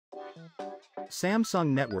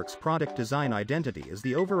Samsung Networks' product design identity is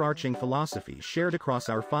the overarching philosophy shared across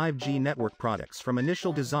our 5G network products from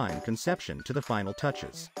initial design conception to the final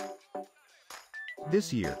touches.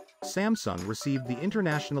 This year, Samsung received the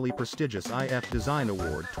internationally prestigious IF Design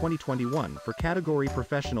Award 2021 for category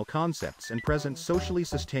professional concepts and present socially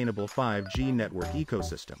sustainable 5G network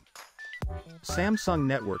ecosystem. Samsung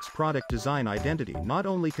Networks' product design identity not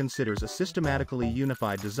only considers a systematically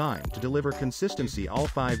unified design to deliver consistency all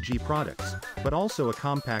 5G products, but also a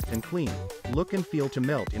compact and clean look and feel to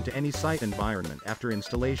melt into any site environment after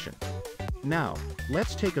installation. Now,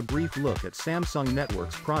 let's take a brief look at Samsung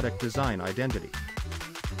Networks' product design identity.